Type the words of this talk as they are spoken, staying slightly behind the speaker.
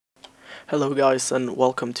Hello guys and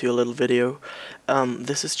welcome to a little video.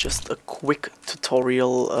 This is just a quick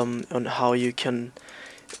tutorial on how you can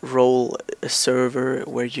roll a server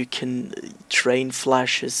where you can train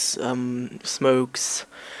flashes, smokes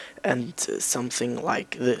and something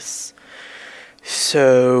like this.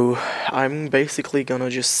 So I'm basically gonna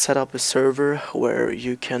just set up a server where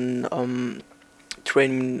you can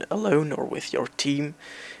train alone or with your team,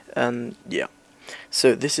 and yeah.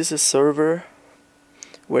 So this is a server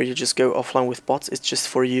where you just go offline with bots. It's just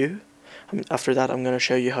for you. After that I'm gonna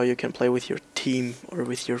show you how you can play with your team or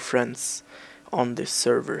with your friends on this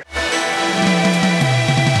server.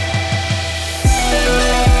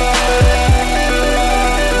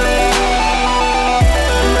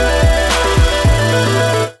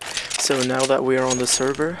 So now that we are on the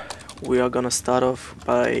server, we are gonna start off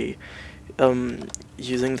by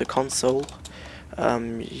using the console.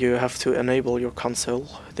 You have to enable your console.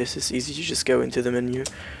 This is easy. You just go into the menu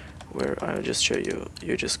where I'll just show you.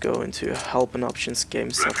 You just go into help and options,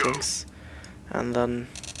 game settings, and then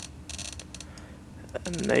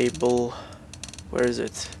enable. Where is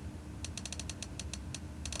it?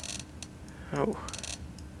 Oh,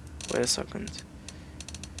 wait a second.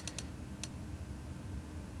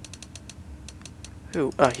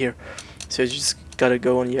 Oh, here. So you just gotta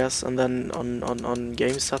go on yes, and then on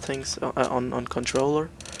game settings, on controller,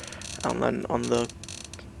 and then on the,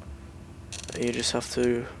 you just have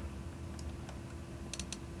to,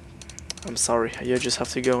 you just have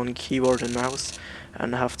to go on keyboard and mouse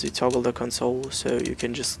and have to toggle the console. So you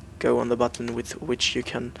can just go on the button with which you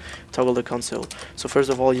can toggle the console. So first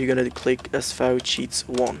of all, you're gonna click SV cheats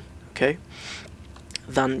 1, okay?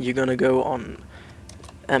 Then you're gonna go on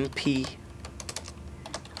MP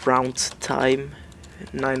round time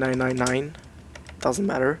 9999, doesn't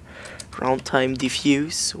matter, round time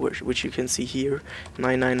diffuse, which you can see here,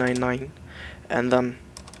 9999, and then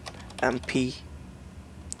MP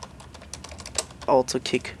auto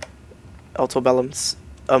kick, auto balance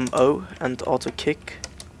O, and auto kick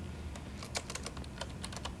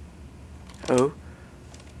O.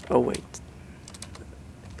 Oh wait,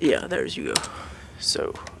 yeah, there you go.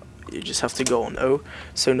 So you just have to go on O,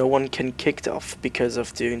 so no one can kick off because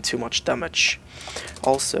of doing too much damage.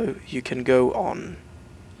 Also, you can go on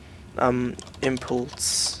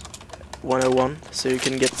impulse 101, so you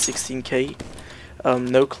can get 16k.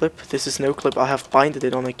 No clip. This is no clip. I have binded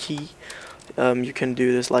it on a key. You can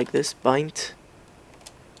do this like this: bind,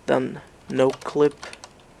 then no clip,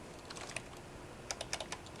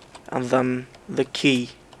 and then the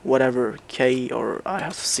key, whatever K or I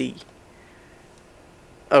have C.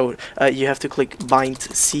 Oh, you have to click bind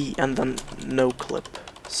C and then no clip.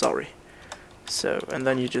 Sorry. So, and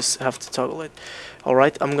then you just have to toggle it.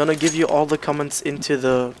 Alright, I'm gonna give you all the comments into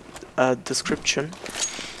the description.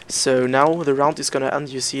 So now the round is gonna end.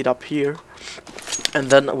 You see it up here, and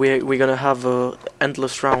then we're gonna have a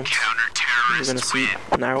endless round. You're gonna see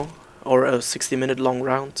now, or a 60-minute long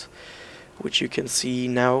round, which you can see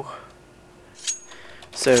now.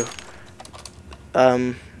 So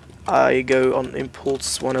I go on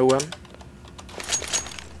impulse 101.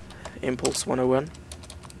 Impulse 101.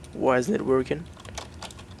 Why isn't it working?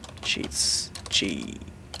 Cheats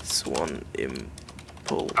 1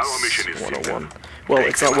 impulse 101. Well,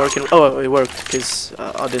 it's not working. Oh, it worked because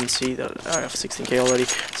I didn't see that I have 16k already.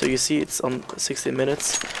 So you see it's on 60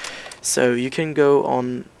 minutes. So you can go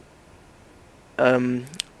on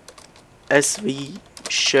SV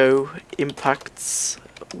show impacts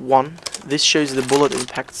 1. This shows the bullet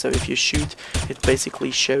impact, so if you shoot, it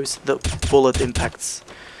basically shows the bullet impacts.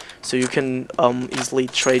 So you can easily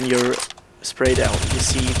train your spray down. You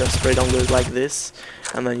see the spray down goes like this,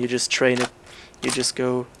 and then you just train it. You just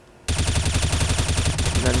go,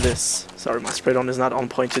 and then this. Sorry, my spray down is not on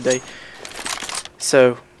point today.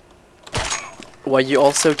 So what you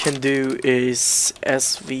also can do is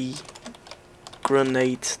SV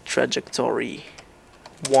grenade trajectory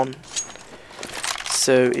 1.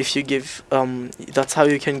 So if you give, that's how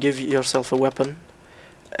you can give yourself a weapon,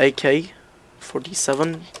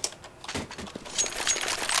 AK-47,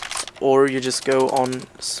 or you just go on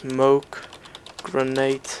smoke,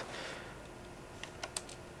 grenade,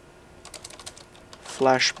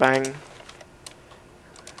 flashbang,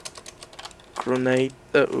 grenade,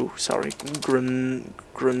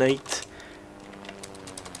 grenade,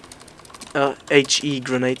 HE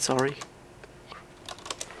grenade, sorry,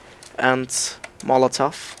 and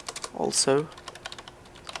Molotov also.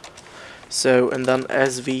 So, and then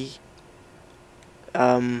SV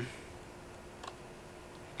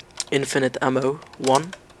infinite ammo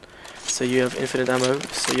 1. So you have infinite ammo,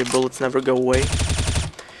 so your bullets never go away.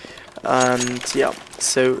 And yeah,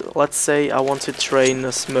 So let's say I want to train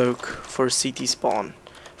a smoke for CT spawn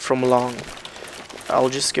from long. I'll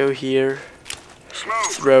just go here,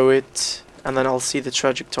 throw it, and then I'll see the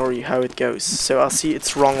trajectory, how it goes. So I'll see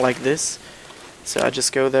it's wrong like this. So I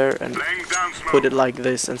just go there and put it like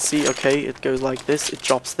this and see, okay, it goes like this, it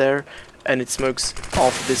drops there, and it smokes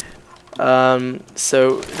off this.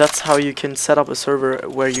 So that's how you can set up a server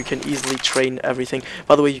where you can easily train everything.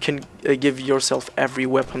 By the way, you can give yourself every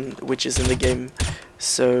weapon which is in the game,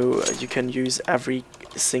 so you can use every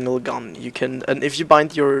single gun. You can, and if you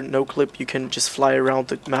bind your no clip, you can just fly around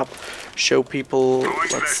the map, show people,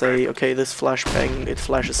 let's say, okay, this flashbang, it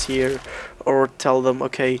flashes here, or tell them,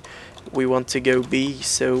 okay, we want to go B,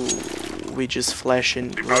 so we just flash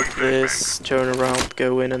in like this, turn around,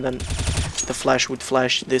 go in, and then the flash would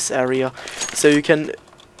flash this area. So you can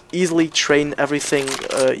easily train everything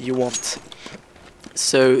you want.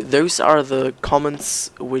 So those are the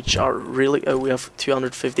comments which are really, we have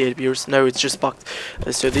 258 viewers, no, it's just bugged.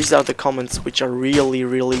 So these are the comments which are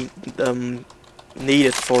really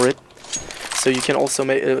needed for it. So you can also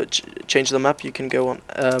change the map. You can go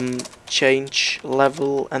on change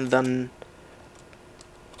level and then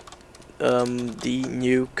the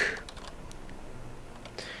nuke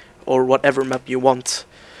or whatever map you want,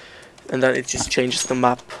 and then it just changes the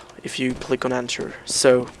map if you click on enter.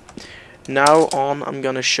 So now on, I'm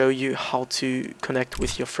gonna show you how to connect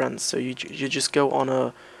with your friends. So you just go on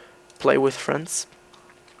a play with friends,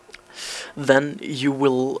 then you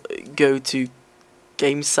will go to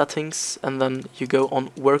game settings, and then you go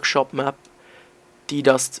on workshop map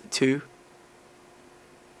DDoS 2,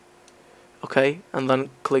 okay, and then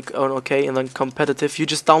click on OK, and then competitive. You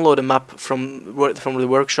just download a map from the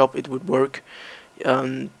workshop, it would work.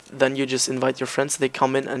 Then you just invite your friends, they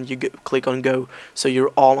come in, and you click on go, so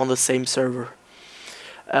you're all on the same server.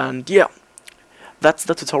 And yeah, that's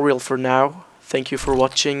the tutorial for now. Thank you for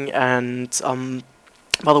watching, and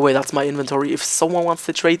by the way, that's my inventory. If someone wants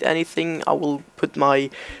to trade anything, I will put my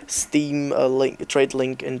Steam trade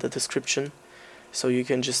link in the description, so you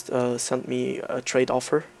can just send me a trade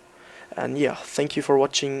offer. And yeah, thank you for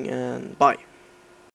watching, and bye.